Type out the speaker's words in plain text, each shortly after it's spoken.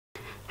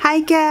Hi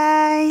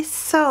guys,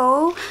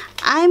 so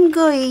I'm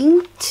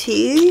going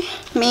to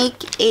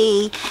make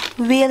a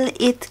will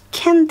it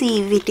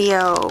candy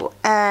video.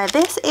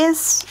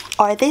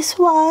 This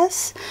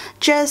was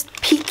just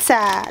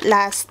pizza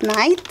last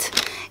night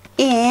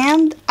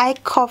and I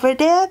covered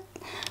it.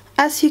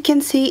 As you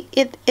can see,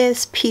 it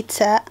is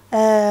pizza.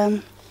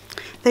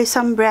 There's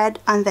some bread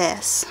on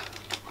this.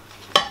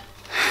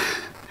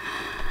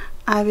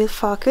 I will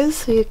focus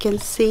so you can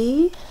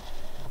see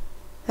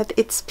that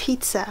it's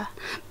pizza,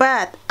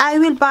 but I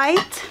will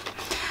bite.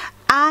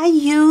 I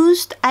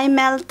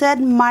melted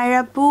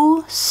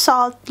Marabou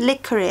salt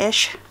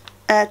licorice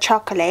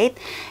chocolate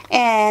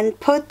and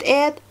put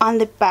it on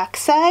the back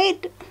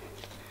side.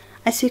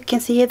 As you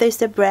can see here, there's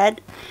the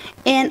bread,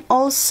 and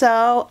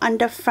also on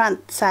the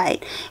front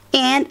side,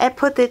 and I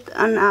put it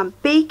on a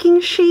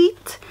baking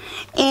sheet,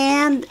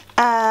 and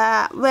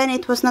when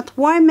it was not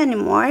warm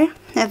anymore,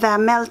 the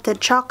melted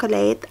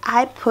chocolate,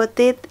 I put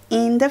it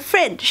in the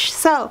fridge.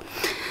 So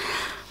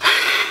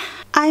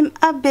I'm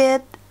a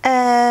bit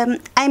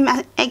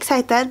I'm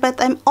excited, but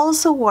I'm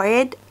also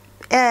worried.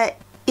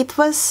 It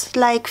was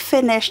like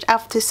finished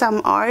after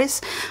some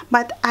hours,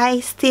 but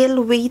I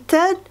still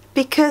waited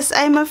because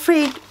I'm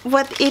afraid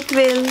what it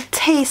will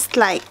taste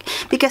like,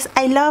 because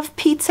I love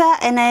pizza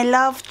and I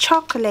love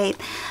chocolate,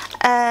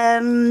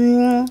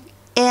 and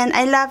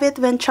I love it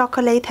when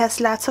chocolate has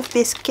lots of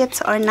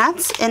biscuits or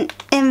nuts, and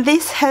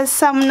this has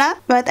some nut,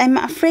 but I'm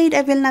afraid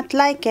I will not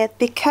like it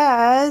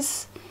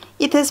because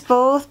it is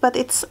both, but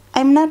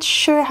I'm not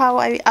sure how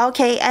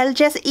okay, I'll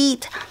just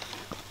eat.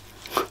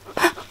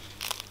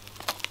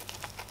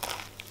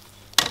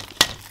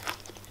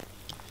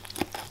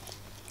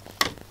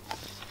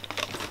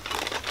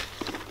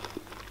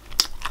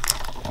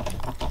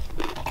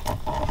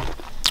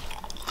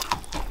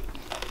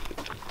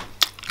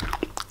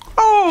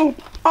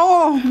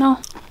 Oh no.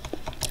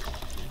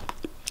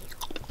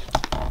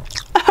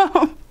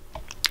 Oh.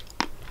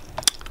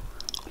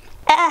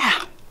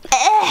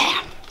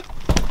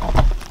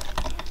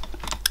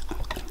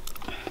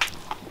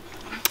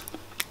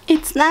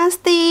 It's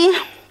nasty.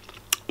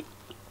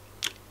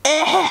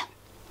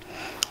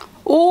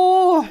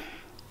 Oh,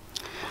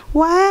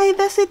 why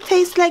does it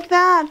taste like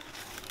that?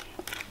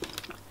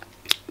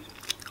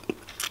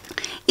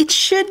 It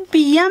should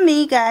be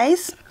yummy,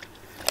 guys.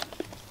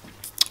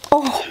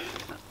 Oh,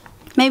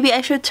 maybe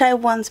I should try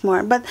once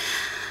more, but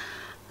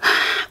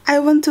I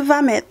want to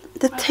vomit.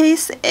 The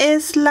taste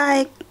is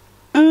like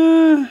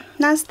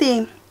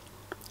nasty.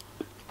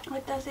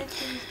 What does it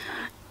taste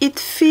like? It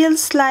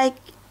feels like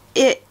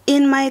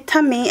in my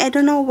tummy. I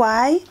don't know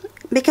why,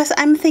 because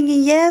I'm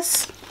thinking,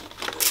 yes,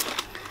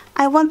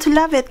 I want to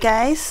love it,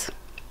 guys,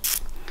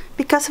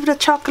 because of the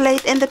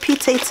chocolate and the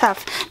pizza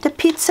itself. The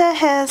pizza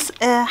has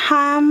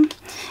ham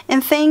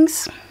and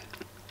things.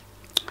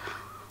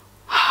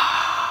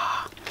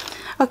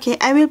 Okay,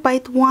 I will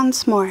bite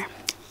once more.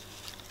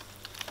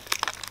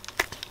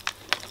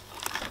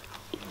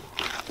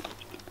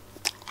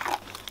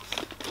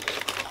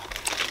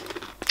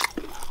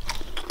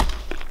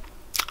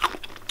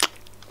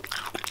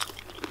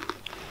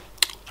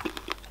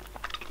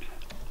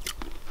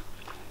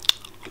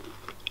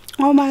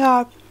 Oh my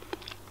god.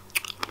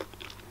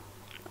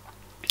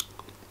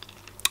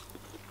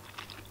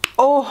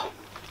 Oh.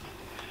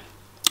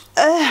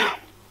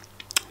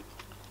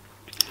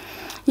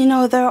 You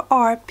know, there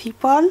are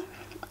people,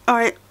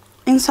 or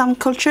in some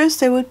cultures,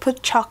 they would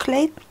put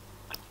chocolate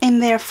in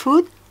their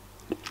food.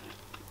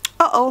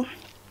 Uh-oh.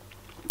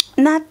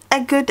 Not a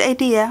good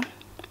idea.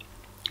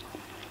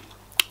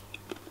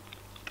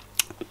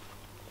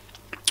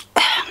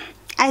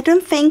 I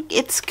don't think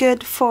it's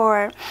good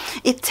for...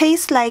 It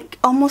tastes like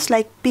almost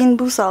like Bean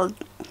Boozled,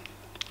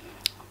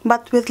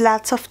 but with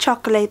lots of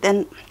chocolate,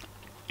 and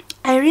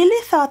I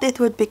really thought it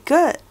would be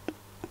good.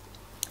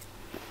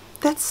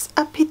 That's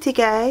a pity,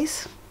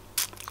 guys.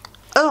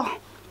 Oh,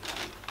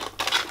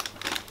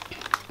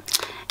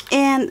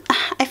 and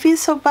I feel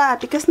so bad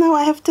because now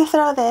I have to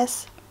throw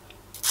this.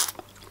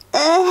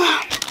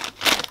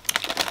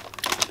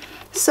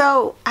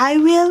 So I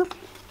will...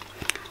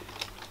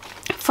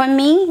 For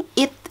me,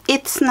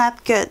 it's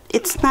not good.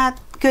 It's not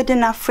good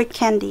enough for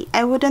candy.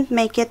 I wouldn't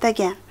make it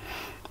again.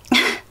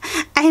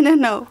 I don't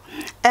know.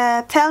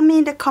 Tell me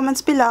in the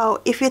comments below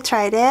if you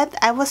tried it.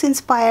 I was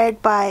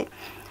inspired by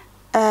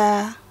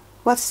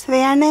what's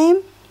their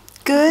name?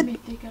 Good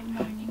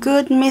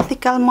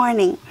Mythical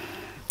Morning.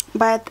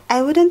 But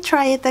I wouldn't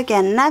try it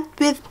again. Not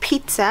with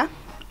pizza.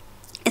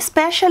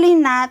 Especially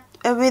not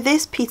with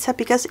this pizza,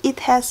 because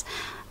it has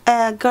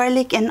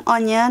garlic and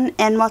onion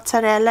and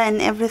mozzarella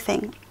and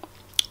everything.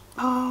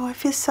 Oh, I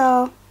feel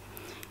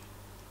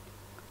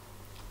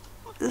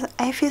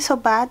so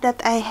bad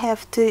that I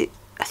have to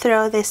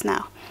throw this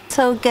now.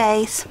 So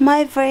guys,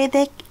 my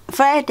verdict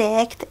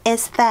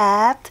is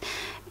that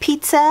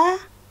pizza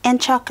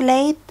and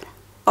chocolate,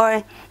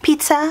 or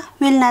pizza,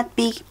 will not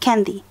be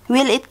candy.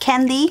 Will it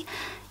candy?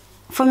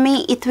 For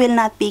me, it will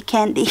not be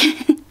candy.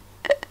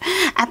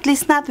 At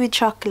least not with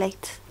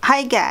chocolate.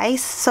 Hi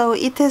guys, so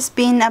it has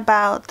been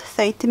about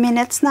 30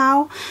 minutes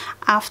now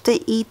after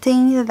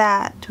eating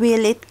that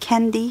Will It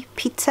Candy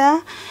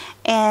pizza,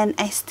 and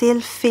I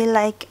still feel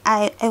like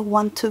I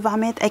want to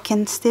vomit. I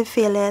can still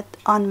feel it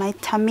on my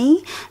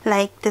tummy,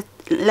 like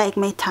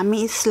my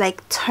tummy is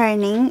like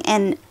turning,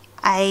 and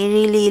I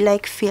really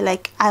like feel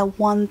like I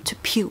want to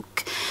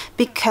puke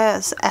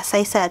because, as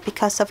I said,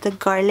 because of the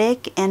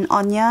garlic and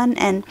onion.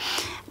 And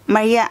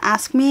Maria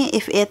asked me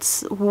if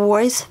it's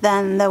worse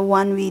than the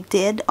one we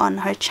did on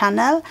her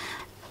channel,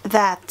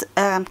 that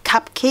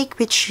cupcake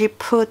which she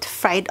put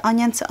fried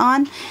onions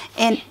on.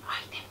 And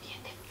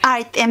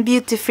Art and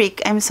Beauty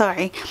Freak, I'm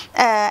sorry,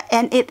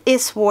 and it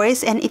is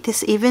worse, and it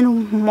is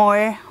even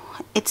more,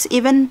 it's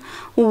even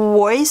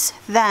worse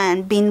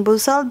than Bean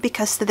Boozled,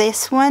 because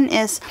this one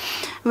is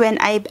when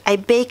I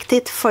baked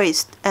it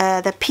first,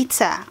 the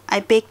pizza.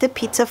 I baked the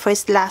pizza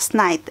first last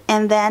night,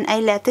 and then I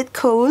let it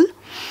cool,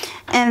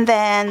 and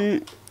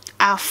then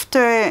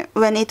after,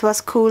 when it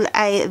was cool,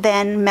 I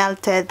then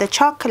melted the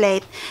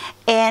chocolate,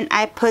 and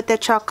I put the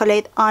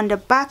chocolate on the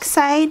back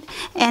side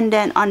and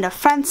then on the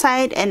front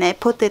side, and I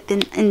put it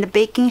in the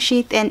baking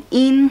sheet and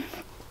in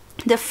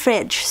the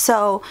fridge,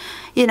 so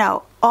you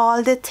know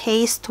all the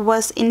taste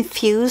was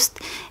infused,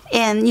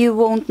 and you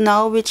won't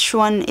know which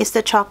one is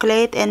the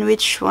chocolate and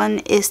which one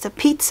is the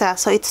pizza.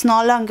 So it's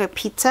no longer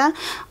pizza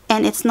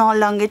and it's no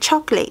longer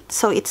chocolate,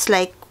 so it's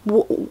like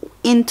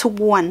into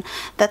one.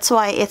 That's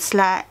why it's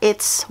like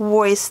it's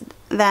worse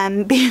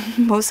than Bean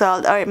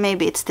Boozled, or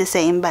maybe it's the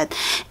same. But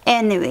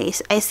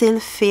anyways, I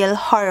still feel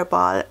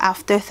horrible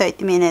after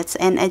 30 minutes,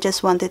 and I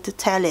just wanted to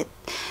tell it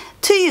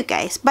to you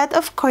guys. But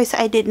of course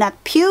I did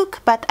not puke,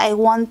 but I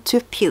want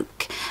to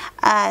puke.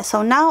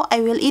 So now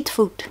I will eat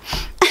food.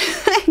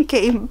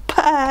 Okay,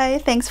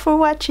 bye. Thanks for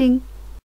watching.